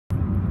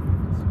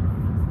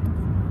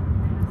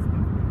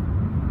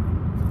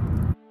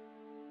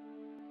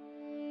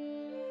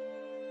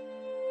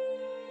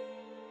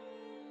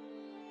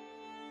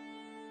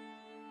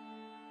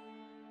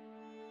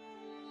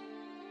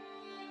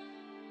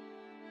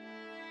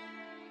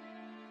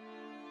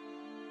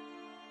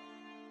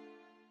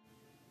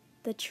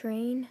The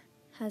train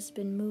has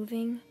been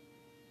moving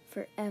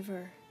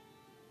forever.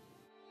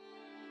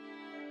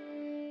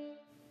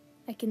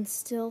 I can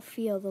still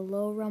feel the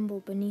low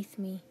rumble beneath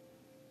me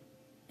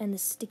and the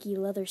sticky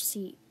leather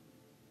seat,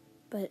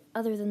 but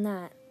other than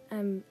that,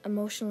 I'm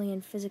emotionally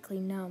and physically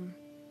numb.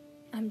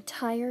 I'm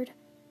tired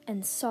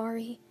and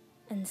sorry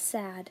and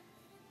sad.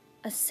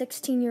 A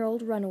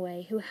 16-year-old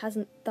runaway who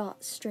hasn't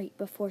thought straight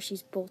before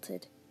she's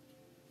bolted.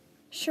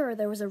 Sure,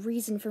 there was a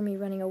reason for me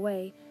running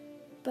away,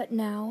 but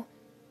now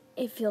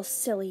it feels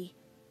silly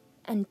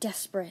and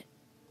desperate.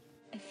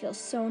 I feel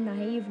so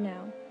naive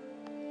now,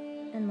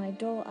 and my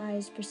dull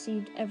eyes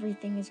perceived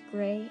everything as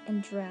gray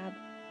and drab,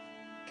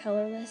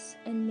 colorless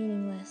and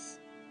meaningless.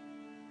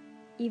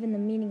 Even the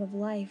meaning of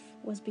life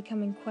was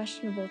becoming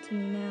questionable to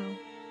me now.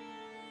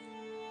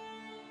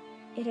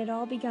 It had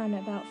all begun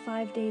about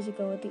 5 days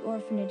ago at the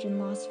orphanage in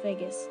Las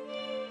Vegas,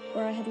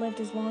 where I had lived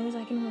as long as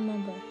I can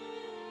remember.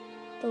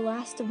 The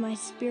last of my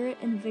spirit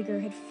and vigor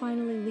had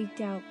finally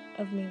leaked out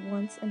of me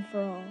once and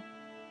for all.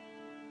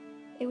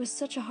 It was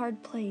such a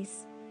hard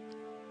place,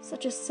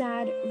 such a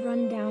sad,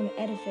 run-down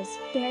edifice,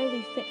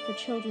 barely fit for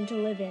children to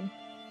live in.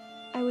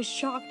 I was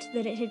shocked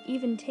that it had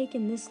even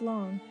taken this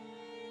long.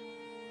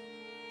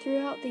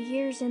 Throughout the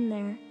years in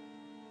there,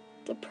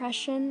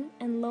 depression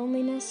and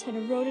loneliness had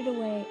eroded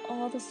away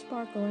all the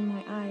sparkle in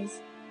my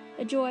eyes,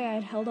 the joy I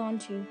had held on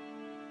to,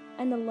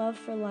 and the love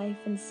for life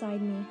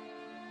inside me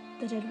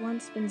that had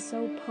once been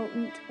so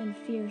potent and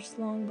fierce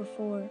long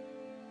before.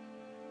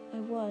 I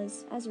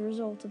was, as a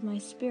result of my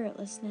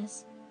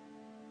spiritlessness,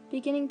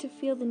 beginning to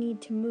feel the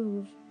need to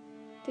move,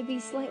 to be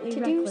slightly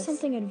reckless, to do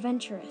something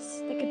adventurous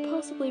that could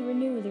possibly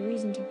renew the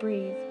reason to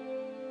breathe,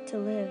 to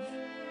live,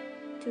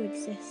 to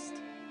exist.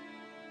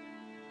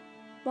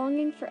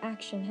 Longing for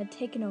action had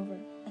taken over.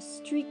 A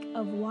streak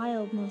of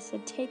wildness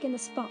had taken the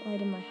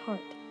spotlight in my heart.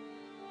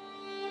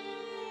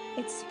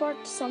 It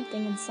sparked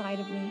something inside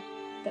of me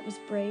that was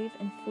brave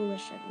and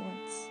foolish at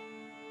once.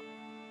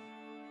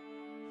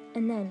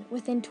 And then,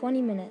 within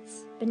 20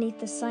 minutes, beneath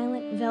the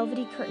silent,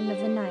 velvety curtain of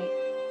the night,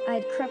 I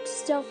had crept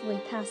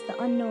stealthily past the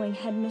unknowing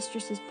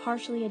headmistress's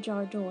partially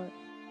ajar door.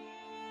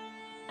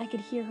 I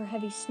could hear her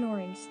heavy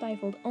snoring,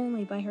 stifled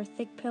only by her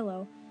thick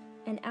pillow,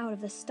 and out of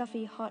the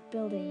stuffy, hot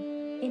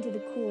building, into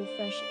the cool,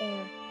 fresh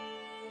air.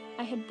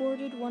 I had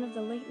boarded one of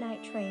the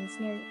late-night trains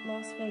near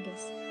Las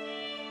Vegas,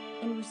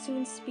 and was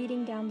soon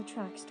speeding down the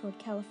tracks toward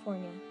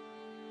California.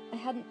 I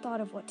hadn't thought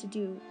of what to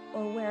do,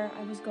 or where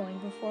I was going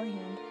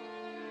beforehand.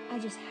 I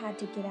just had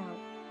to get out.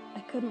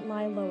 I couldn't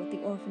lie low at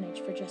the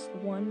orphanage for just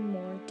one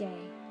more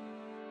day.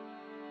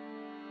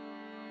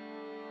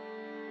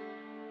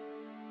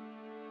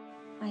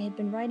 I had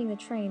been riding the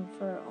train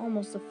for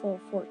almost a full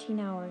 14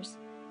 hours.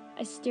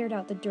 I stared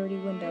out the dirty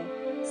window,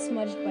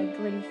 smudged by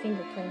gritty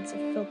fingerprints of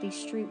filthy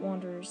street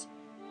wanderers,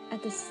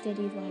 at the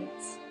steady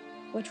lights,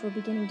 which were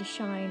beginning to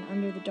shine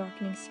under the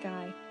darkening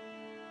sky.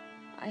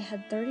 I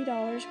had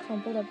 $30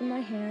 crumpled up in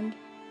my hand,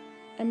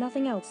 and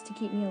nothing else to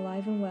keep me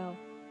alive and well.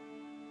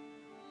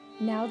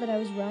 Now that I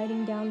was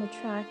riding down the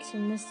tracks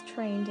in this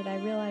train did I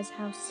realize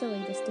how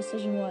silly this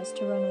decision was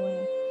to run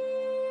away.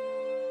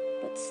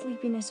 But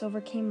sleepiness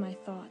overcame my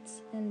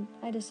thoughts, and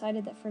I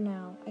decided that for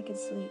now I could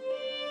sleep,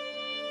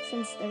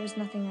 since there was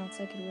nothing else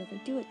I could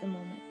really do at the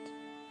moment.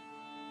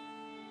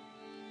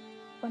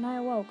 When I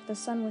awoke, the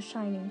sun was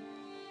shining,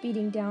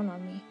 beating down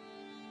on me.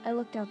 I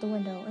looked out the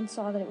window and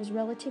saw that it was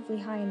relatively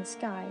high in the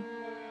sky,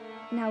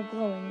 now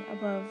glowing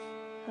above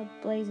a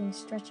blazing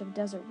stretch of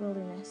desert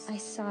wilderness. I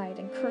sighed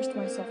and cursed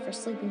myself for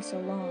sleeping so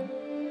long.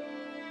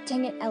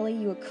 Dang it, Ellie,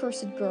 you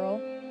accursed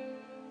girl.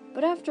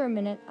 But after a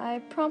minute, I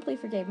promptly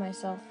forgave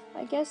myself.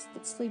 I guessed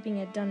that sleeping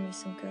had done me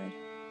some good.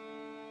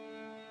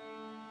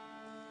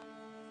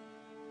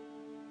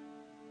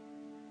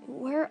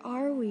 Where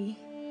are we?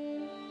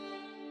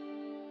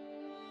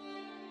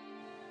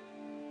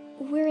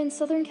 We're in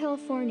Southern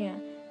California,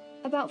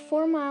 about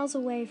 4 miles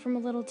away from a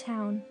little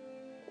town.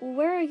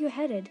 Where are you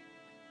headed?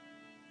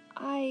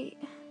 I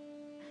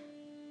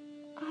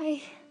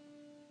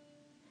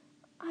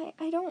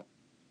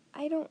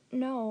don't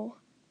know.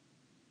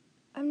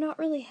 I'm not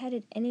really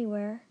headed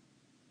anywhere.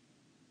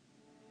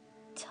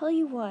 Tell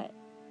you what,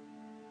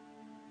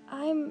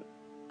 I'm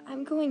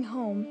going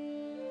home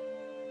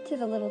to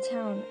the little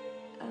town.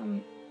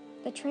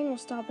 The train will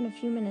stop in a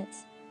few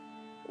minutes.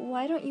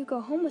 Why don't you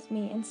go home with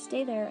me and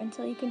stay there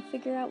until you can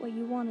figure out what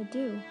you want to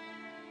do?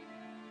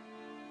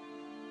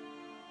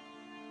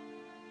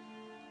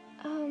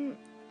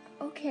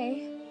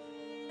 Okay.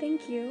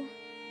 Thank you.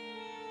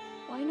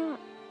 Why not?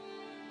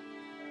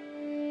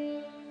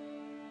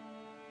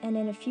 And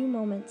in a few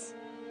moments,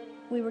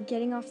 we were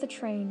getting off the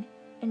train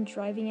and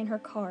driving in her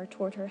car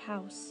toward her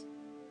house.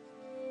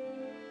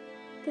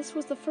 This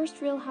was the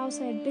first real house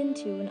I had been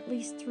to in at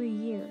least 3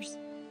 years.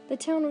 The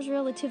town was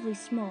relatively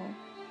small.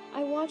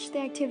 I watched the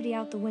activity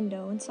out the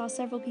window and saw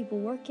several people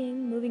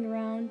working, moving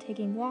around,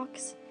 taking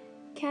walks,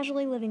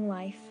 casually living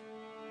life.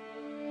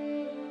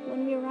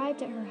 When we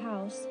arrived at her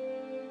house,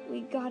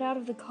 we got out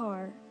of the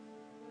car.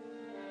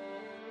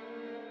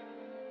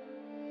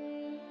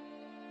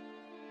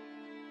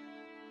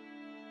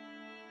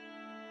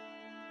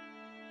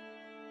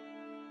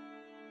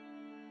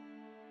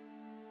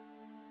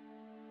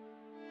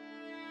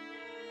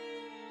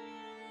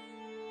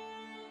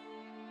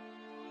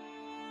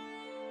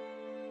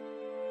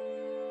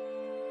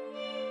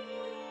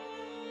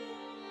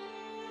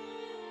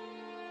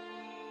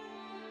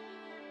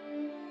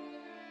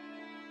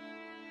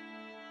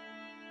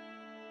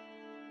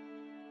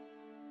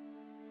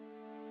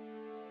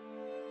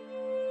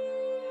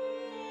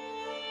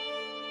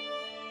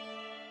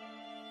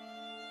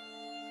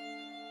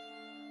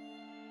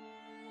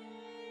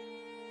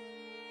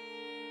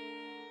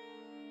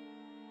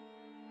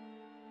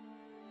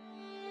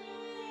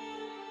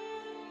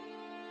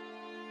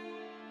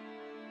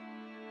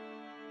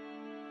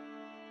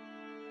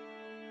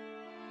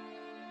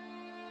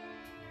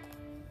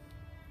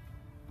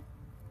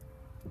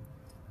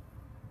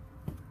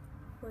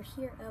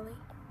 We're here, Ellie.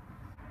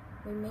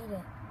 We made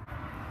it.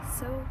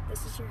 So,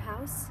 this is your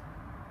house?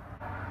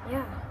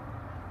 Yeah.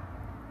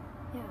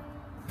 Yeah.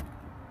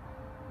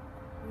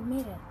 We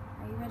made it.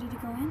 Are you ready to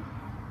go in?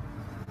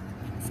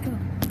 Let's go.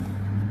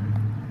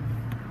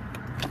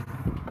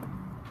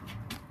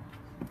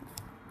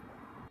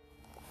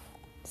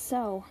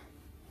 So,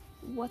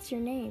 what's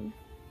your name?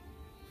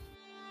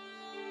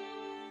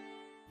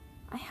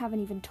 I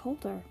haven't even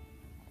told her.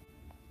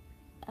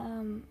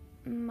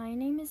 My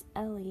name is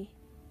Ellie.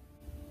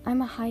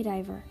 I'm a high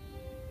diver.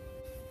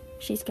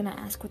 She's gonna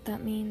ask what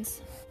that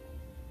means.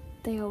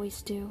 They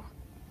always do.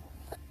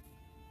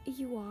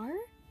 You are?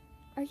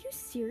 Are you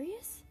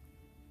serious?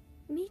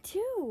 Me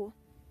too.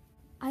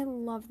 I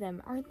love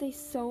them. Aren't they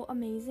so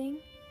amazing?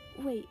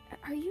 Wait,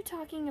 are you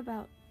talking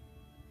about...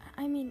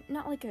 I mean,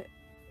 not like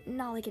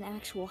an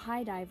actual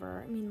high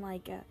diver. I mean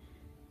like a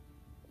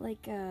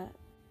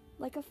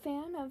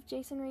fan of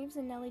Jason Reeves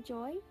and Nellie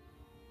Joy?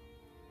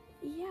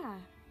 Yeah.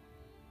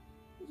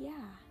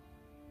 Yeah.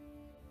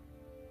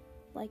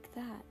 Like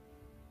that.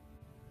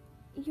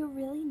 You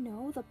really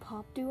know the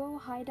pop duo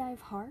High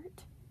Dive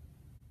Heart?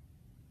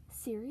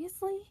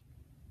 Seriously?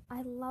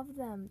 I love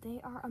them. They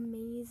are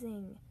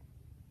amazing.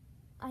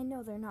 I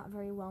know they're not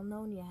very well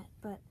known yet,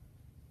 but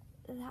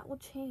that will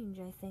change,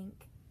 I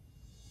think.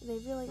 They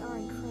really are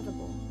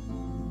incredible.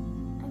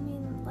 I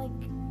mean,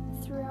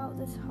 like, throughout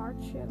this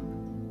hardship,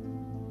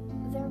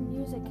 their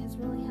music has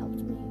really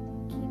helped me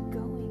keep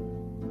going.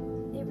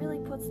 It really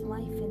puts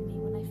life in me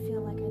when I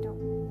feel like I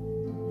don't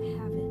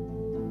have it.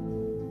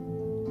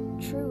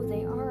 True,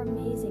 they are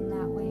amazing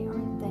that way,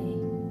 aren't they?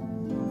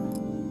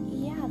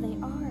 Yeah, they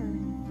are.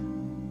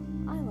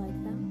 I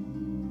like them.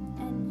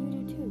 And you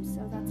do too,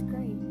 so that's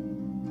great.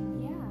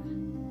 Yeah.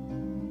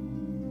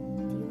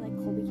 Do you like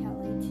Colby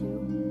Calais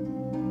too?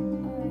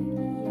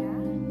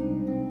 Yeah.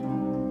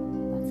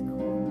 That's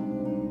cool.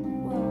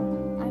 Well,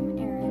 I'm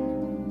Erin.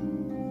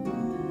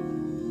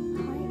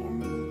 Hi,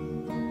 Erin.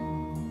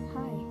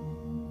 Hi.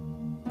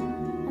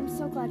 I'm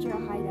so glad you're a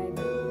high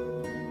diver.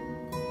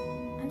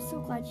 I'm so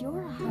glad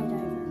you're a high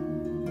diver.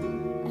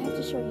 I have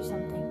to show you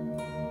something.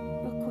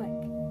 Real quick.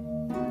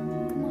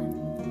 Come on.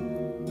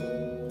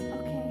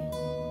 Okay.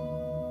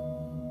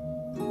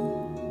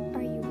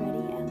 Are you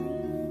ready, Ellie?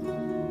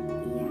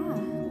 Yeah,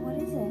 what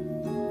is it?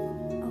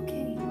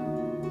 Okay.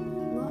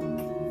 Look.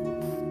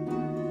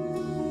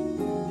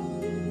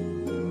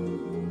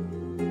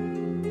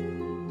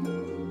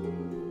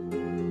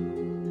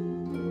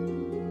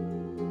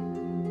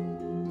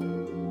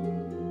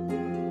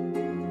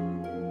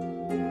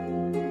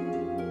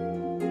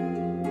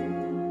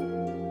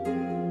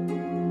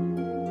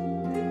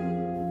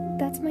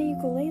 That's my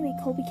ukulele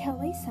Colby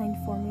Calais signed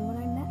for me when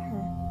I met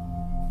her.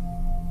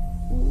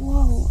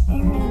 Whoa,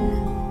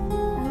 Erin.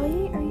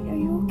 Ellie, are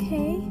you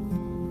okay?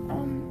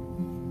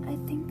 I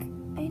think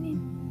I need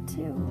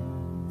to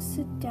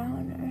sit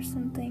down or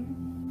something.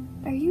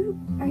 Are you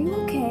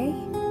okay?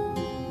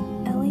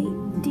 Ellie,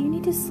 do you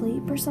need to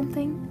sleep or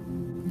something?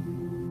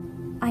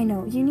 I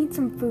know, you need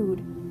some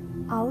food.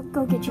 I'll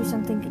go get you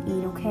something to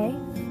eat, okay?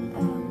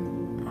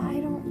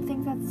 I don't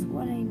think that's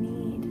what I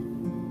need.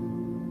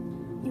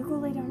 You go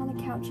lay down on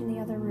the couch in the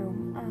other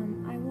room.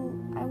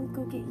 I will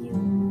go get you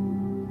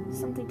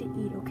something to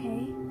eat,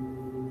 okay?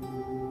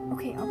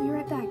 Okay, I'll be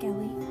right back,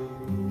 Ellie.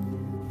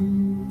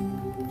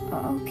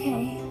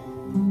 Okay.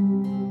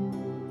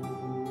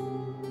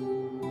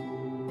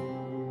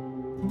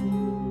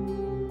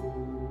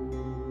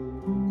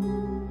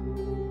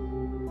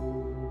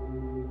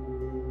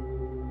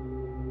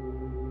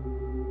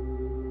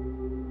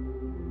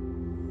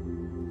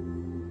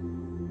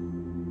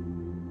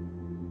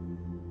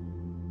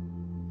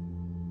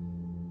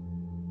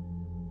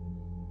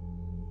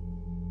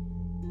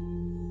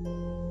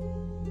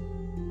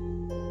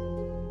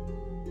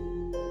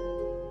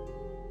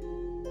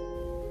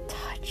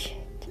 Touch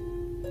it.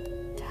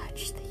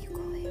 Touch the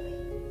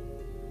ukulele.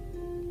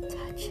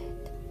 Touch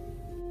it.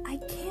 I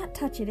can't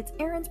touch it. It's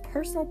Erin's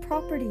personal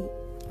property.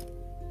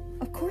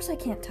 Of course I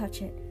can't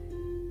touch it.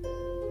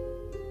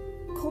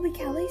 Colby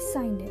Calais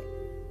signed it.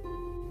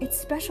 It's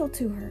special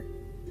to her.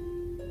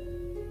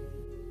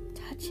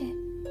 Touch it.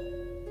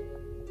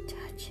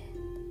 Touch it.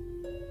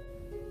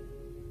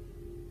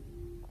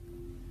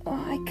 Oh,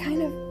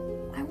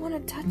 I want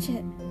to touch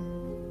it.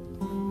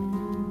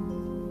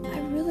 I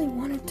really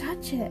want to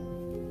touch it.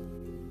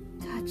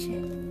 Touch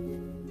it.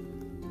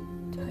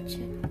 Touch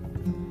it.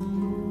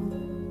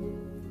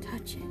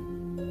 Touch it.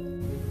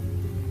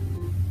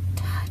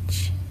 Touch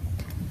it.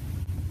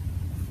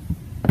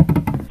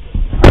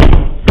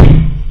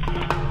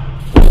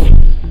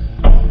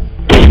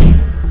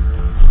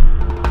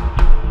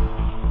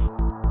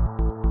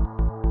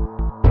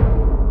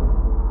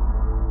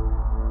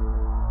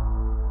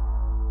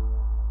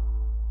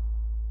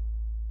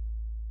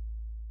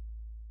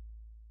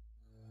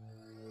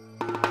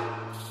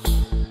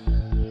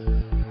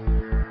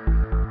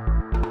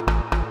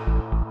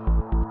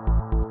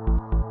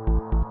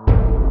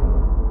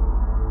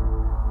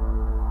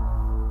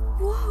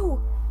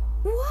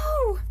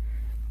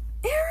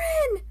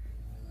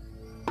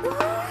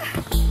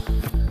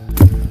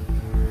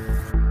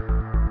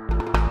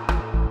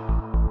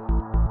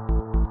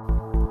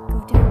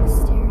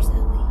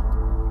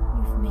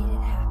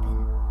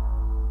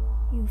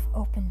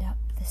 opened up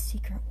the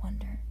secret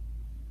wonder.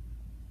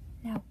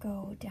 Now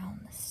go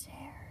down the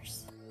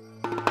stairs.